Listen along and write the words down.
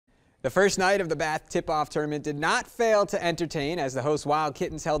The first night of the Bath tip-off tournament did not fail to entertain as the host Wild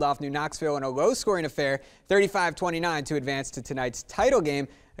Kittens held off New Knoxville in a low-scoring affair, 35-29, to advance to tonight's title game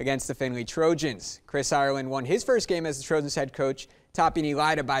against the Findlay Trojans. Chris Ireland won his first game as the Trojans head coach, topping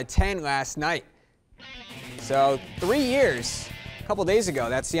Elida by 10 last night. So 3 years, a couple days ago,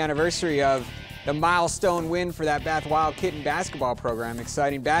 that's the anniversary of the milestone win for that Bath Wild Kitten basketball program.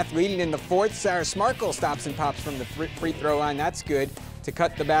 Exciting. Bath leading in the fourth. Sarah Smarkle stops and pops from the free throw line. That's good to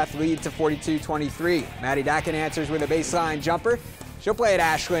cut the Bath lead to 42-23. Maddie Dakin answers with a baseline jumper. She'll play at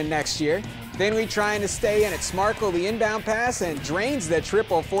Ashland next year. Findlay trying to stay in it. Smarkle the inbound pass and drains the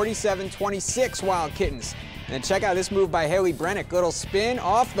triple. 47-26 Wild Kittens. And then check out this move by Haley Brennick. Little spin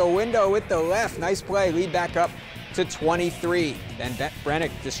off the window with the left. Nice play. Lead back up to 23. Then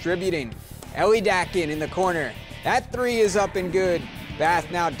Brennick distributing. Ellie Dakin in the corner. That three is up and good. Bath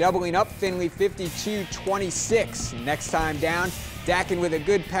now doubling up Findlay 52-26. Next time down, Dakin with a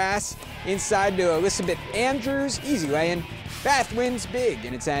good pass inside to Elizabeth Andrews. Easy lay-in. Bath wins big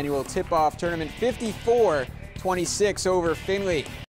in its annual tip-off tournament 54-26 over Findlay.